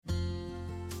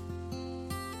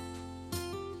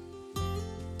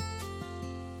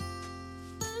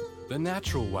The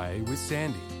Natural Way with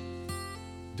Sandy.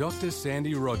 Dr.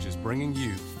 Sandy Rogers bringing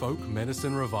you folk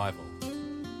medicine revival.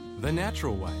 The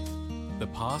Natural Way. The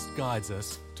past guides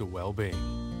us to well-being.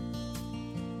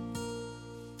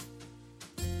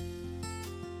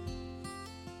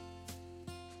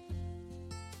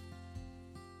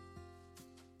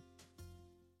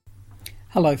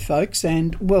 Hello folks,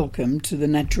 and welcome to The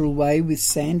Natural Way with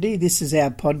Sandy. This is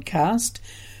our podcast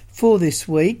for this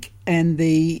week, and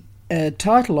the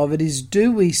title of it is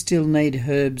Do We Still Need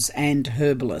Herbs and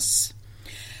Herbalists?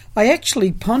 I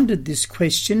actually pondered this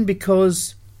question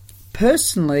because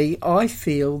personally I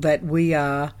feel that we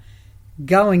are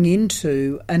going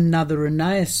into another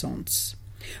renaissance.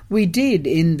 We did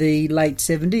in the late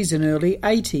 70s and early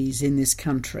 80s in this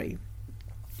country.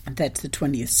 That's the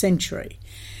 20th century.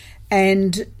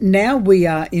 And now we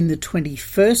are in the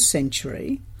 21st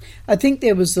century. I think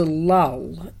there was a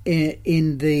lull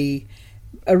in the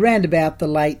around about the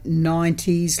late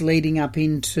 90s leading up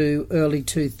into early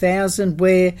 2000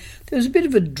 where there was a bit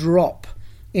of a drop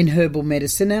in herbal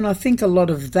medicine, and I think a lot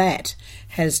of that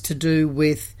has to do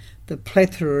with the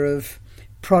plethora of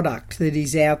product that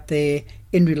is out there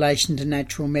in relation to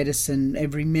natural medicine,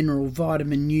 every mineral,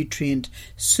 vitamin, nutrient,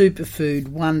 superfood,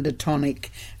 wonder tonic,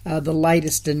 the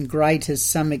latest and greatest,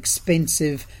 some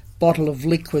expensive bottle of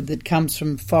liquid that comes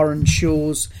from foreign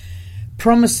shores,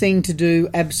 promising to do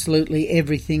absolutely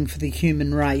everything for the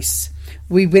human race.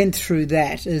 We went through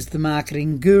that as the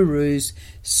marketing gurus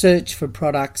search for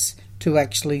products to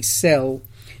actually sell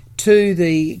to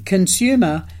the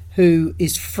consumer who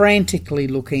is frantically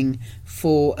looking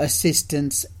for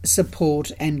assistance,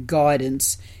 support and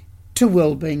guidance to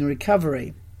wellbeing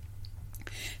recovery.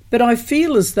 But I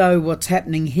feel as though what's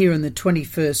happening here in the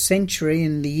 21st century,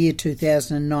 in the year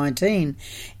 2019,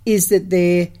 is that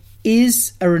there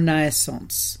is a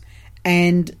renaissance.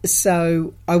 And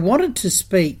so I wanted to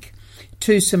speak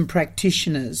to some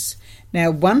practitioners.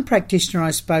 Now, one practitioner I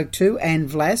spoke to, Anne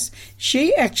Vlas,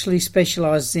 she actually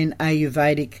specialises in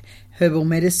Ayurvedic herbal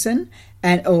medicine,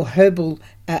 Ayurveda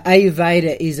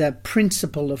is a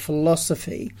principle of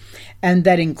philosophy, and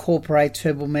that incorporates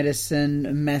herbal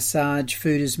medicine, massage,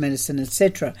 food as medicine,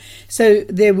 etc. So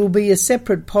there will be a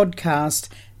separate podcast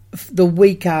the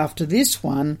week after this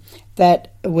one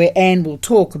where Anne will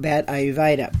talk about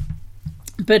Ayurveda.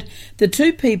 But the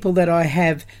two people that I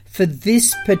have for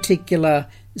this particular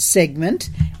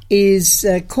segment is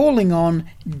calling on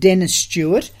Denis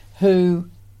Stewart, who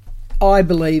I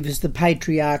believe is the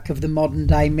patriarch of the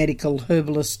modern-day medical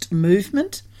herbalist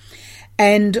movement.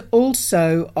 And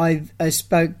also I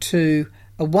spoke to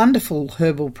a wonderful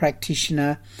herbal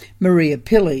practitioner, Maria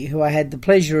Pilli, who I had the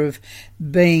pleasure of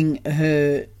being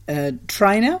her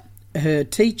trainer, her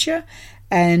teacher,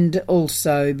 and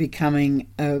also becoming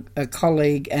a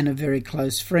colleague and a very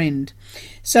close friend.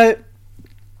 So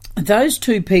those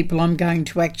two people, I'm going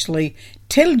to actually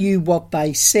tell you what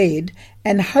they said,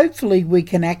 and hopefully we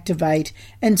can activate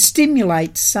and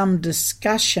stimulate some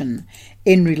discussion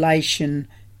in relation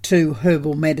to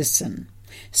herbal medicine.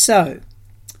 So,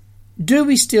 do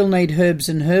we still need herbs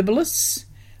and herbalists?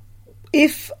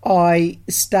 If I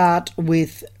start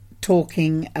with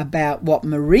talking about what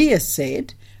Maria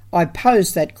said, I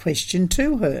posed that question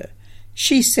to her.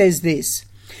 She says this: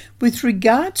 with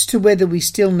regards to whether we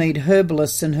still need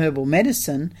herbalists and herbal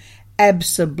medicine,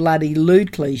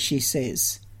 abso-bloody-lutely, she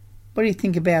says. What do you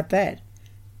think about that?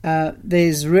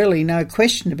 There's really no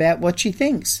question about what she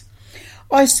thinks.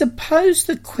 I suppose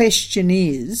the question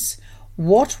is,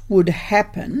 what would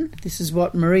happen, this is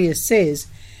what Maria says,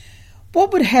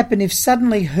 what would happen if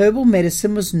suddenly herbal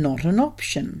medicine was not an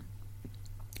option?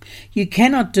 You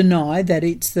cannot deny that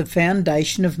it's the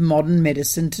foundation of modern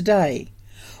medicine today.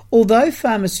 Although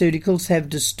pharmaceuticals have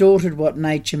distorted what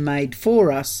nature made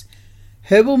for us,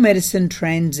 herbal medicine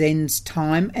transcends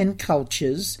time and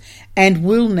cultures and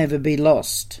will never be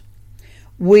lost.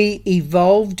 We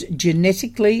evolved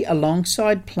genetically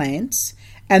alongside plants,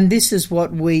 and this is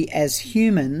what we as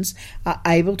humans are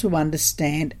able to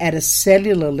understand at a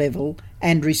cellular level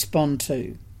and respond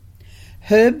to.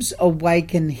 Herbs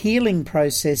awaken healing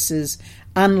processes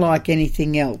unlike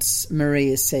anything else,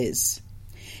 Maria says.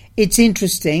 It's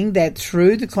interesting that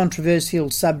through the controversial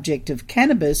subject of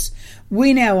cannabis,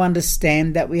 we now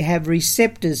understand that we have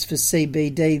receptors for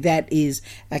CBD, that is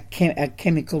a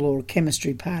chemical or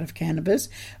chemistry part of cannabis,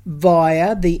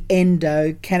 via the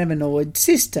endocannabinoid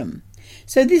system.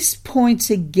 So this points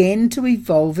again to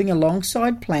evolving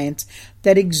alongside plants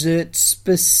that exert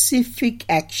specific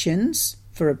actions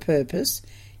for a purpose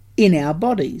in our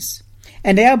bodies.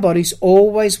 And our bodies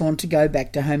always want to go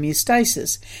back to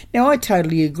homeostasis. Now, I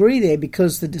totally agree there,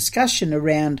 because the discussion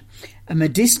around a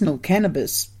medicinal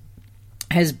cannabis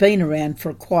has been around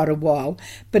for quite a while,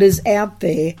 but is out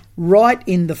there right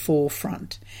in the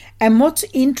forefront. And what's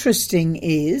interesting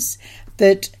is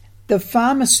that the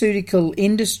pharmaceutical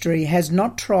industry has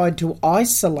not tried to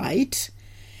isolate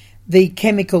the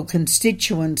chemical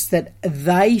constituents that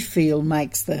they feel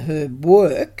makes the herb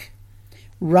work.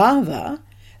 Rather,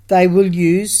 they will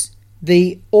use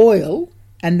the oil,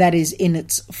 and that is in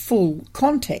its full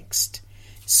context.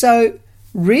 So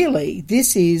really,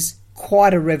 this is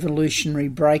quite a revolutionary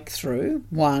breakthrough,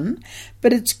 one,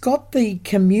 but it's got the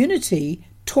community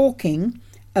talking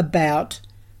about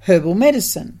herbal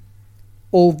medicine,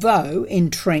 although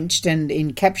entrenched and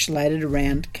encapsulated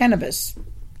around cannabis.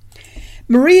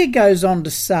 Maria goes on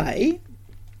to say,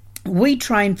 "We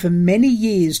trained for many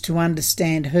years to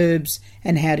understand herbs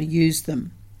and how to use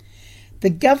them. The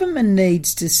government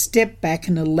needs to step back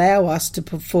and allow us to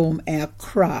perform our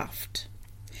craft.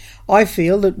 I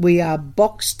feel that we are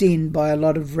boxed in by a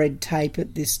lot of red tape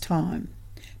at this time.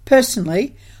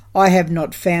 Personally, I have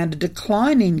not found a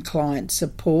decline in client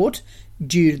support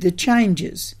due to the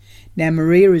changes." Now,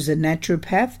 Maria is a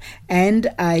naturopath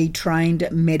and a trained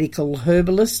medical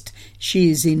herbalist. She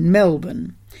is in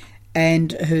Melbourne,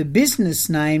 and her business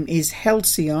name is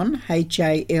Halcyon,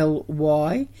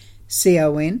 Hallycon,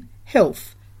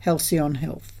 Health, Halcyon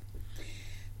Health.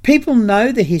 People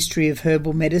know the history of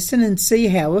herbal medicine and see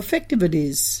how effective it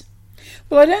is.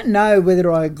 Well, I don't know whether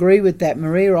I agree with that,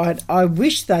 Maria. I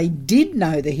wish they did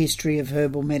know the history of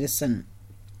herbal medicine.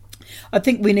 I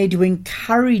think we need to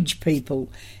encourage people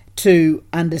to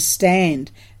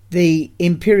understand the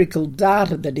empirical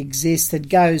data that exists that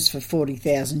goes for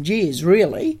 40,000 years,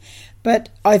 really. But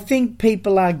I think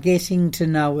people are getting to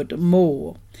know it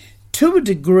more. To a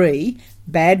degree,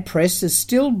 bad press is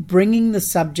still bringing the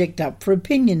subject up for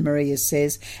opinion, Maria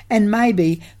says, and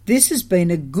maybe this has been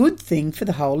a good thing for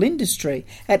the whole industry.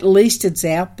 At least it's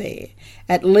out there.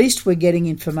 At least we're getting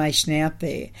information out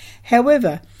there.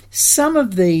 However, some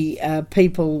of the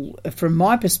people, from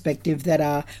my perspective, that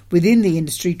are within the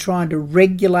industry trying to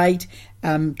regulate,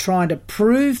 trying to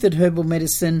prove that herbal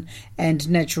medicine and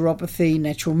naturopathy,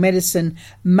 natural medicine,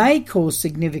 may cause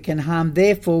significant harm,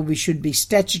 therefore we should be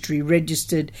statutory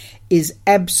registered, is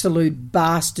absolute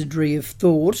bastardry of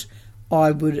thought,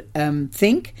 I would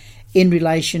think, in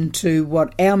relation to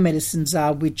what our medicines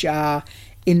are, which are,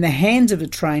 in the hands of a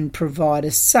trained provider,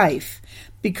 safe.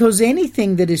 Because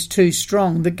anything that is too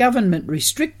strong, the government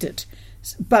restrict it.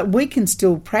 But we can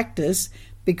still practice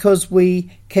because we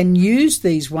can use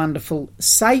these wonderful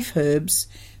safe herbs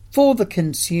for the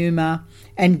consumer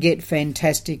and get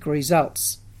fantastic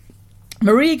results.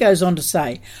 Maria goes on to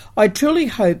say, "I truly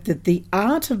hope that the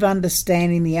art of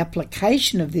understanding the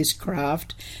application of this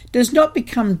craft does not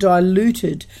become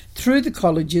diluted through the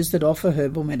colleges that offer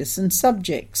herbal medicine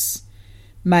subjects.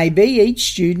 Maybe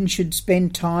each student should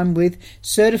spend time with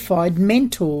certified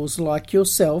mentors like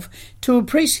yourself to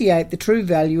appreciate the true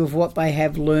value of what they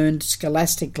have learned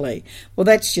scholastically." Well,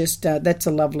 that's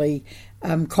a lovely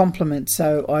compliment,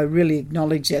 so I really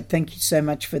acknowledge that. Thank you so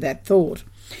much for that thought.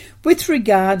 With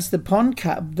regards to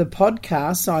the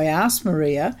podcast, I asked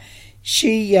Maria.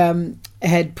 She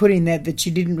had put in that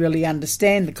she didn't really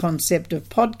understand the concept of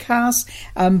podcasts,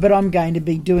 but I'm going to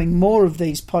be doing more of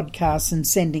these podcasts and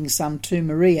sending some to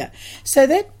Maria. So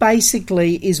that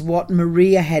basically is what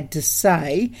Maria had to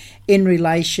say in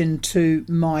relation to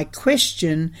my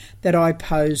question that I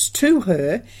posed to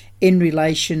her in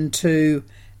relation to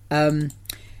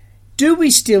do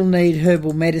we still need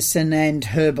herbal medicine and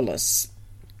herbalists?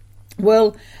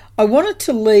 Well, I wanted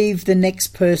to leave the next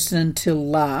person until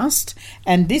last,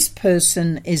 and this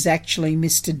person is actually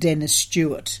Mr. Denis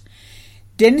Stewart.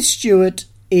 Denis Stewart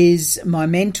is my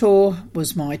mentor,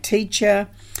 was my teacher,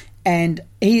 and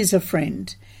he is a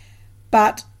friend.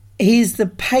 But he is the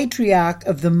patriarch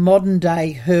of the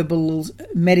modern-day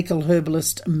medical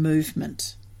herbalist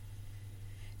movement.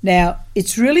 Now,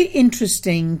 it's really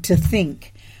interesting to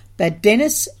think that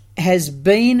Denis has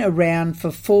been around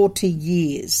for 40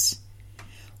 years.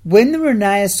 When the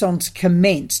Renaissance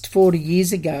commenced 40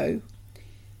 years ago,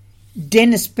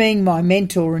 Denis being my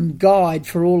mentor and guide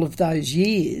for all of those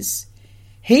years,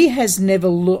 he has never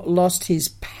lost his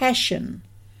passion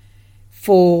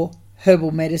for herbal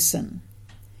medicine.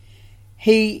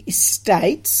 He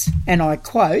states, and I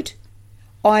quote,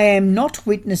 "I am not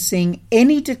witnessing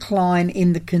any decline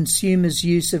in the consumer's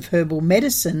use of herbal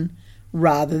medicine,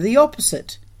 rather the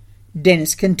opposite."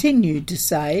 Denis continued to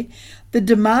say, "The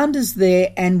demand is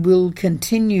there and will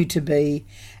continue to be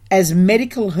as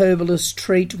medical herbalists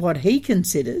treat what he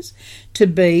considers to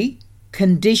be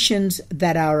conditions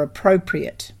that are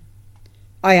appropriate."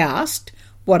 I asked,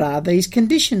 "What are these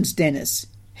conditions, Denis?"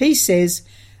 He says,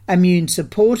 immune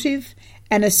supportive,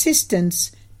 and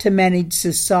assistance to manage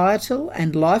societal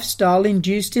and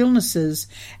lifestyle-induced illnesses,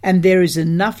 and there is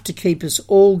enough to keep us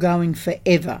all going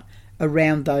forever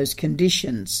around those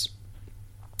conditions.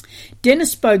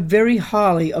 Denis spoke very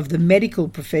highly of the medical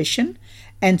profession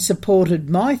and supported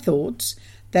my thoughts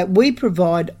that we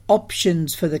provide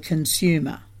options for the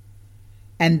consumer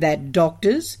and that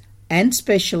doctors and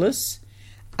specialists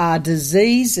are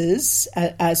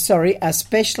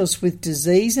specialists with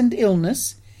disease and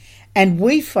illness, and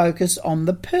we focus on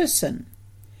the person.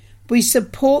 We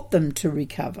support them to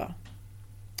recover.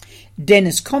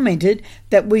 Denis commented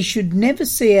that we should never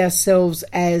see ourselves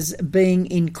as being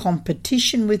in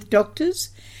competition with doctors,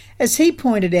 as he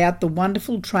pointed out the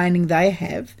wonderful training they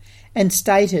have and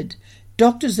stated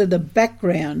doctors are the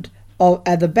backbone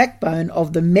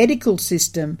of the medical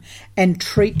system and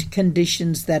treat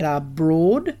conditions that are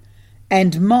broad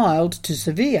and mild to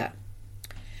severe.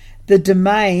 The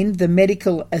domain the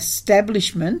medical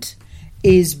establishment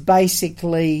is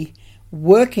basically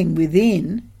working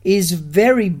within is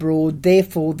very broad,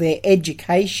 therefore their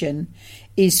education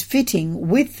is fitting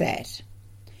with that.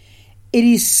 It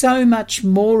is so much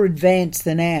more advanced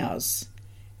than ours,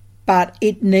 but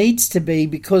it needs to be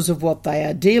because of what they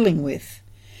are dealing with.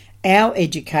 Our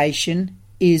education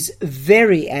is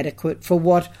very adequate for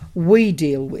what we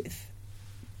deal with.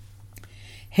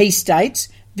 He states,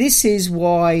 this is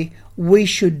why we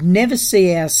should never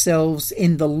see ourselves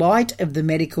in the light of the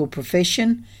medical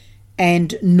profession,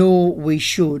 and nor we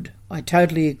should. I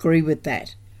totally agree with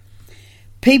that.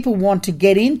 People want to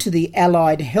get into the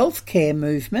allied healthcare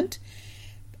movement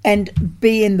and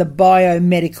be in the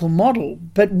biomedical model,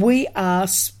 but we are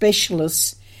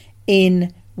specialists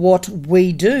in what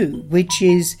we do, which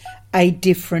is a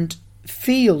different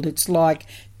field. It's like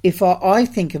if I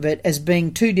think of it as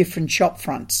being two different shop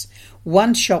fronts.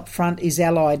 One shop front is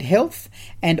allied health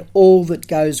and all that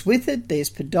goes with it.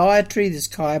 There's podiatry, there's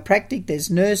chiropractic,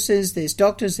 there's nurses, there's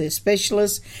doctors, there's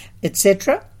specialists,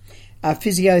 etc.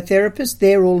 Physiotherapists,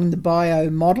 they're all in the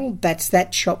bio model. That's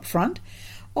that shop front.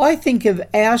 I think of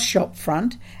our shop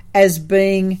front as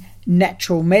being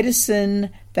natural medicine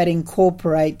that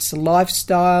incorporates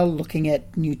lifestyle, looking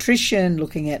at nutrition,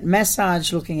 looking at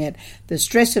massage, looking at the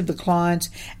stress of the clients,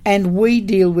 and we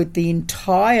deal with the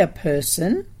entire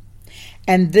person.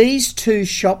 And these two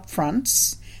shop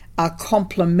fronts are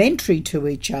complementary to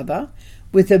each other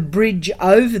with a bridge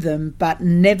over them, but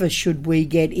never should we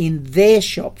get in their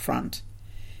shop front.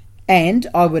 And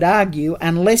I would argue,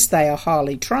 unless they are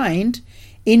highly trained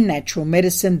in natural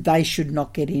medicine, they should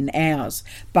not get in ours,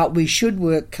 but we should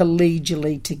work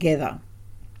collegially together.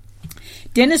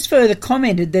 Denis further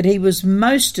commented that he was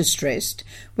most distressed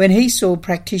when he saw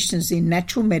practitioners in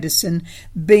natural medicine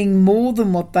being more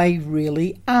than what they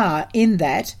really are, in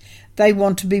that they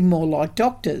want to be more like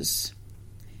doctors.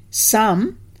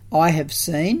 Some, I have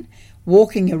seen,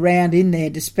 walking around in their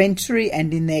dispensary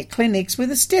and in their clinics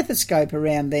with a stethoscope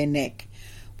around their neck,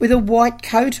 with a white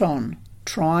coat on,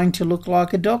 trying to look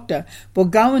like a doctor. Well,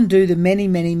 go and do the many,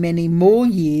 many, many more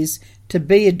years to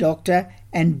be a doctor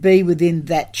and be within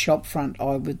that shop front,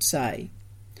 I would say.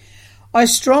 I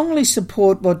strongly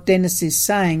support what Denis is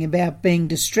saying about being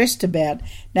distressed about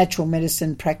natural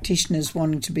medicine practitioners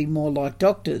wanting to be more like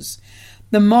doctors.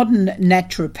 The modern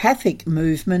naturopathic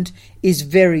movement is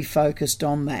very focused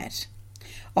on that.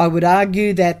 I would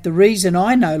argue that the reason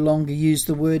I no longer use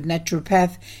the word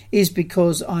naturopath is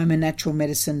because I'm a natural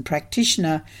medicine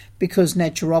practitioner, because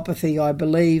naturopathy, I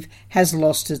believe, has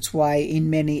lost its way in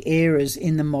many eras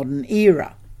in the modern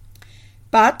era.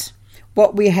 But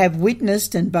what we have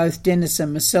witnessed, and both Denis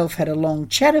and myself had a long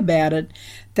chat about it,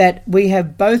 that we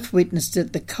have both witnessed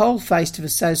at the coalface of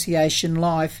association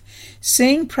life,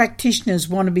 seeing practitioners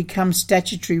want to become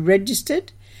statutory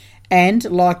registered and,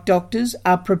 like doctors,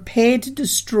 are prepared to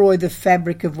destroy the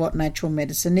fabric of what natural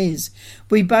medicine is.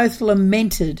 We both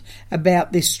lamented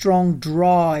about this strong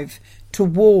drive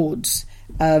towards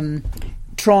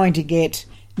trying to get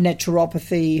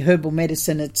naturopathy, herbal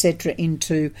medicine, etc.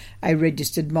 into a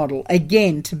registered model.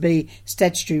 Again, to be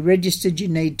statutory registered, you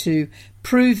need to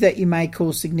prove that you may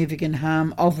cause significant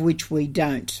harm, of which we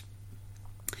don't.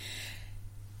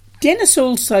 Denis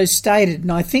also stated,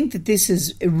 and I think that this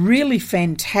is really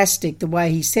fantastic the way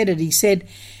he said it, he said,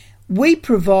 we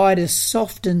provide a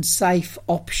soft and safe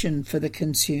option for the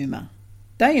consumer.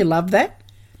 Don't you love that?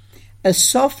 A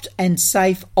soft and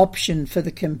safe option for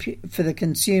the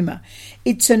consumer.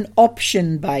 It's an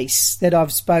option base that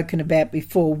I've spoken about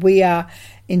before. We are,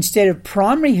 instead of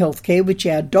primary health care, which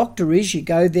our doctor is, you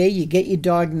go there, you get your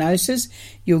diagnosis,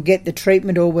 you'll get the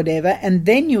treatment or whatever, and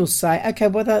then you'll say, okay,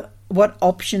 what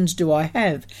options do I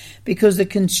have? Because the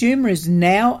consumer is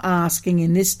now asking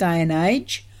in this day and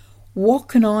age, what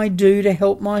can I do to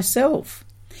help myself?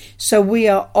 So we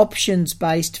are options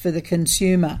based for the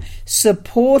consumer,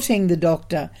 supporting the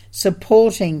doctor,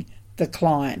 supporting the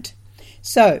client.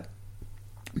 So,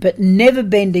 but never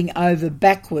bending over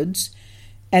backwards.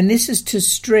 And this is to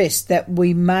stress that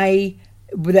where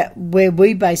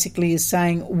we basically are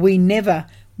saying we never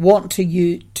want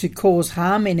to cause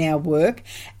harm in our work.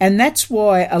 And that's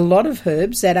why a lot of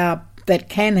herbs that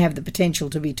can have the potential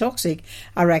to be toxic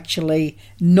are actually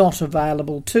not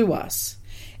available to us.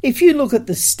 If you look at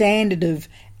the standard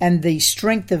and the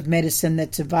strength of medicine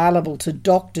that's available to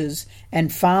doctors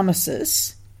and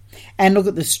pharmacists, and look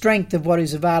at the strength of what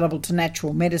is available to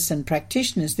natural medicine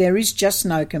practitioners, there is just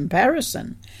no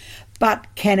comparison. But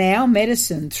can our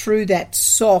medicine, through that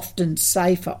soft and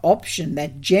safer option,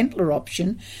 that gentler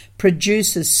option,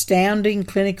 produce astounding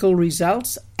clinical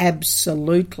results?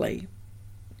 Absolutely.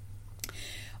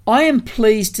 I am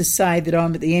pleased to say that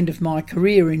I'm at the end of my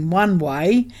career in one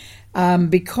way,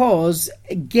 because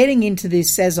getting into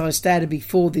this, as I stated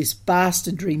before, this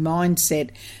bastardry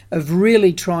mindset of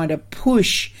really trying to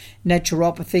push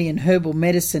naturopathy and herbal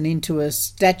medicine into a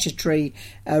statutory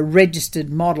registered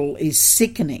model is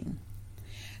sickening.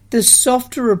 The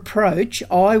softer approach,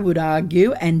 I would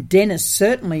argue, and Denis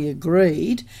certainly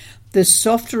agreed, the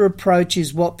softer approach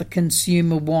is what the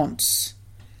consumer wants,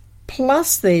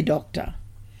 plus their doctor.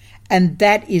 And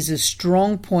that is a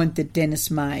strong point that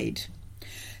Denis made.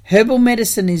 Herbal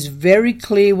medicine is very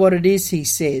clear what it is, he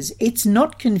says. It's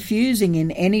not confusing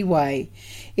in any way.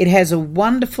 It has a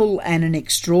wonderful and an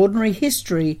extraordinary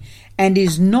history and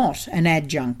is not an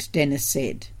adjunct, Denis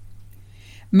said.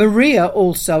 Maria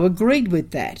also agreed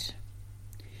with that.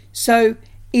 So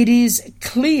it is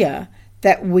clear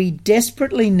that we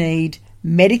desperately need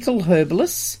medical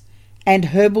herbalists and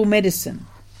herbal medicine.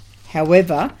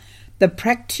 However, the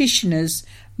practitioners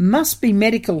must be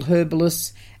medical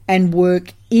herbalists and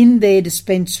work in their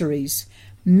dispensaries,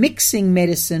 mixing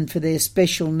medicine for their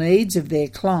special needs of their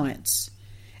clients.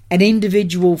 An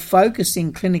individual focus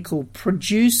in clinical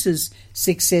produces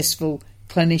successful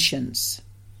clinicians.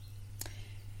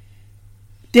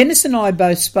 Denis and I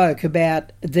both spoke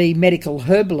about the medical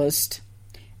herbalist,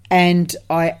 and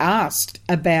I asked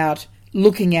about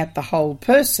looking at the whole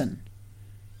person.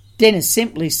 Denis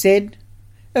simply said,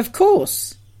 of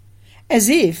course, as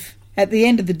if at the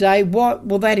end of the day,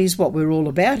 that is what we're all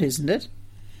about, isn't it?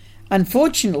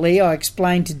 Unfortunately, I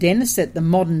explained to Denis that the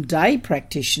modern day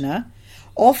practitioner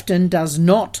often does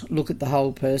not look at the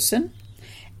whole person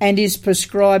and is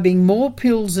prescribing more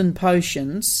pills and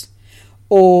potions,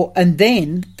 and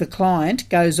then the client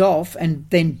goes off and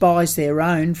then buys their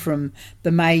own from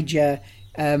the major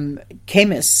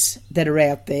chemists that are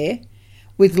out there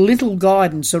with little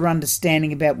guidance or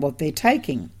understanding about what they're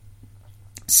taking.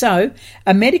 So,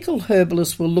 a medical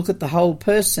herbalist will look at the whole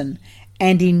person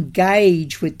and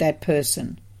engage with that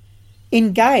person.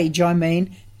 Engage, I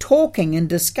mean, talking and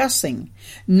discussing,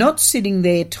 not sitting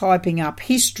there typing up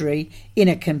history in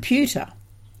a computer.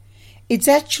 It's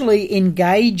actually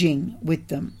engaging with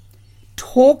them,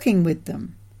 talking with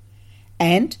them.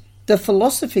 And the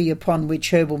philosophy upon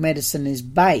which herbal medicine is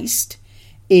based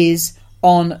is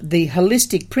on the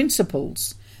holistic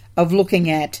principles of looking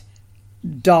at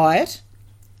diet,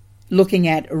 looking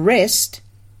at rest,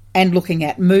 and looking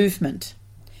at movement.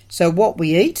 So what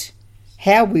we eat,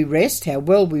 how we rest, how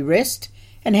well we rest,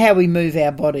 and how we move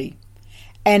our body.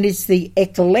 And it's the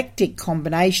eclectic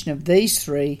combination of these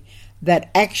three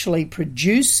that actually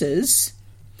produces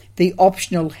the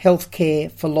optional healthcare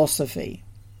philosophy.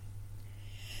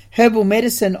 Herbal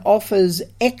medicine offers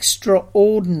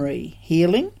extraordinary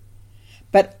healing,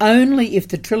 but only if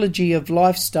the trilogy of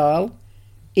lifestyle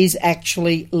is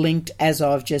actually linked, as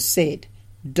I've just said,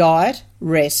 diet,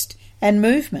 rest, and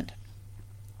movement.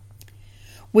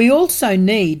 We also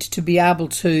need to be able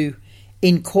to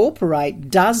incorporate,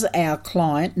 does our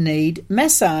client need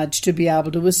massage to be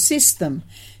able to assist them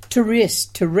to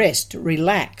rest,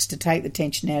 relax, to take the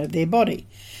tension out of their body?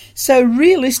 So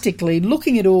realistically,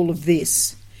 looking at all of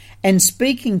this and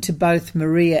speaking to both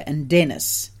Maria and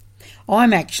Denis,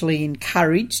 I'm actually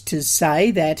encouraged to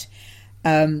say that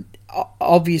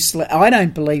obviously, I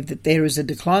don't believe that there is a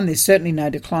decline. There's certainly no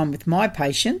decline with my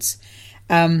patients.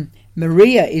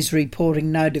 Maria is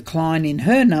reporting no decline in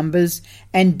her numbers,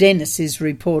 and Denis is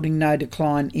reporting no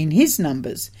decline in his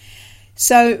numbers.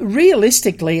 So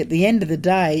realistically, at the end of the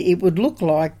day, it would look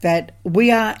like that we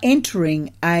are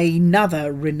entering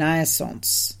another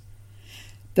renaissance.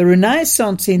 The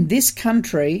renaissance in this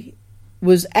country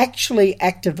was actually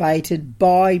activated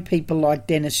by people like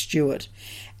Denis Stewart,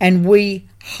 and we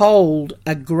hold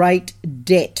a great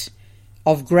debt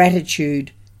of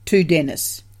gratitude to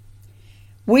Denis.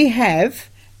 We have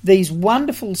these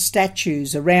wonderful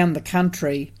statues around the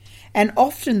country, and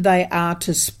often they are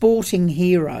to sporting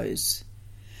heroes.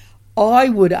 I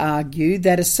would argue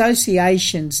that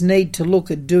associations need to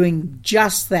look at doing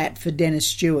just that for Denis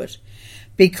Stewart,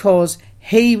 because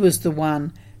he was the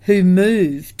one who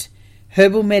moved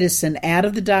herbal medicine out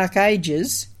of the Dark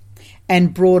Ages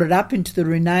and brought it up into the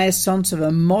Renaissance of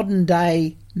a modern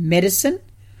day medicine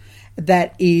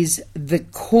that is the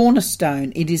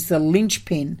cornerstone, it is the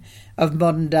linchpin of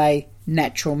modern day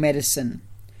natural medicine.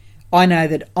 I know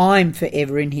that I'm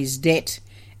forever in his debt,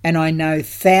 and I know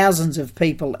thousands of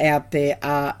people out there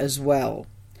are as well.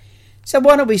 So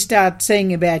why don't we start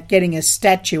seeing about getting a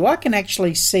statue? I can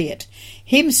actually see it.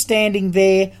 Him standing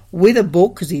there with a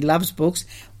book, because he loves books,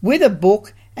 with a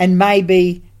book and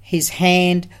maybe his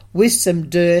hand with some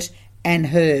dirt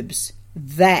and herbs.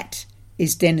 That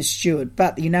is Denis Stewart.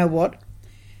 But you know what?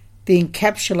 The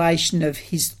encapsulation of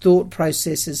his thought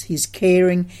processes, his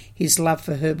caring, his love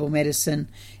for herbal medicine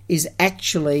is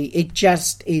actually, it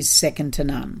just is second to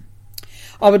none.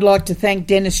 I would like to thank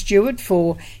Denis Stewart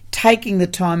for taking the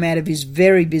time out of his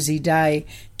very busy day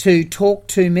to talk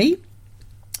to me.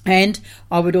 And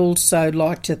I would also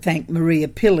like to thank Maria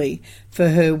Pilli for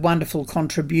her wonderful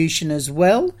contribution as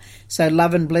well. So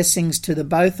love and blessings to the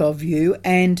both of you.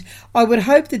 And I would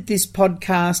hope that this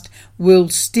podcast will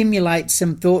stimulate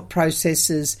some thought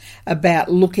processes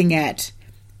about looking at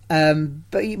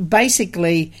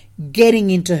basically getting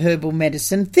into herbal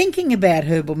medicine, thinking about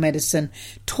herbal medicine,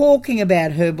 talking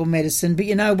about herbal medicine. But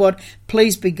you know what?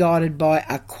 Please be guided by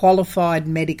a qualified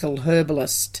medical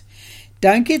herbalist.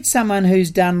 Don't get someone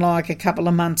who's done like a couple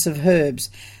of months of herbs.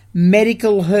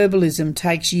 Medical herbalism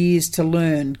takes years to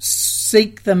learn.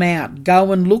 Seek them out.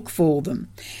 Go and look for them.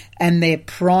 And their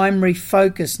primary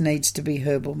focus needs to be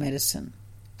herbal medicine.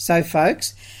 So,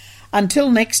 folks,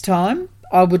 until next time,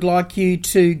 I would like you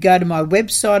to go to my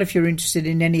website if you're interested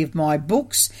in any of my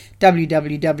books,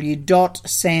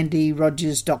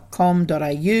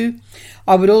 www.sandyrogers.com.au.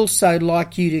 I would also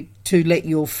like you to let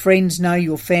your friends know,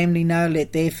 your family know,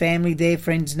 let their family, their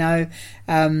friends know.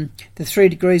 The 3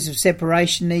 degrees of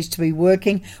separation needs to be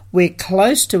working. We're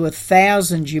close to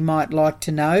 1,000, you might like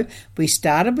to know. We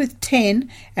started with 10,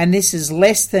 and this is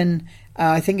less than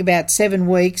I think about 7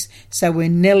 weeks, so we're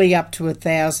nearly up to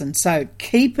 1,000. So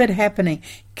keep it happening.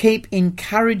 Keep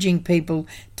encouraging people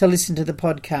to listen to the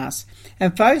podcast.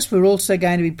 And folks, we're also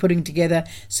going to be putting together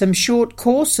some short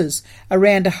courses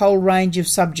around a whole range of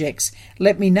subjects.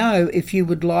 Let me know if you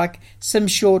would like some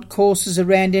short courses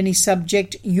around any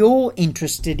subject you're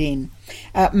interested in.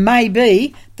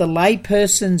 Maybe the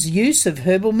layperson's use of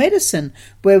herbal medicine,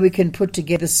 where we can put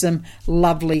together some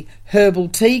lovely herbal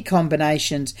tea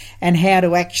combinations and how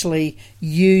to actually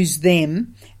use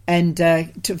them and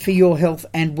for your health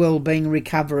and well-being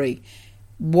recovery.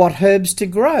 What herbs to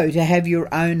grow to have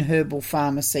your own herbal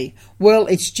pharmacy. Well,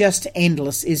 it's just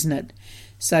endless, isn't it?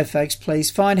 So, folks, please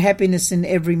find happiness in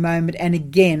every moment. And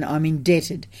again, I'm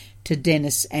indebted to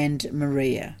Denis and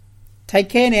Maria. Take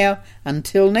care now.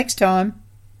 Until next time.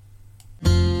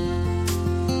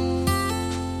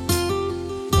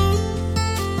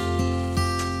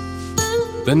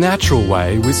 The Natural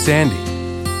Way with Sandy.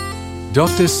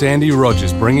 Dr. Sandy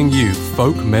Rogers bringing you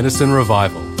Folk Medicine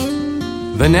Revival.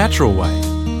 The Natural Way.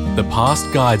 The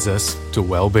past guides us to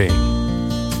well-being.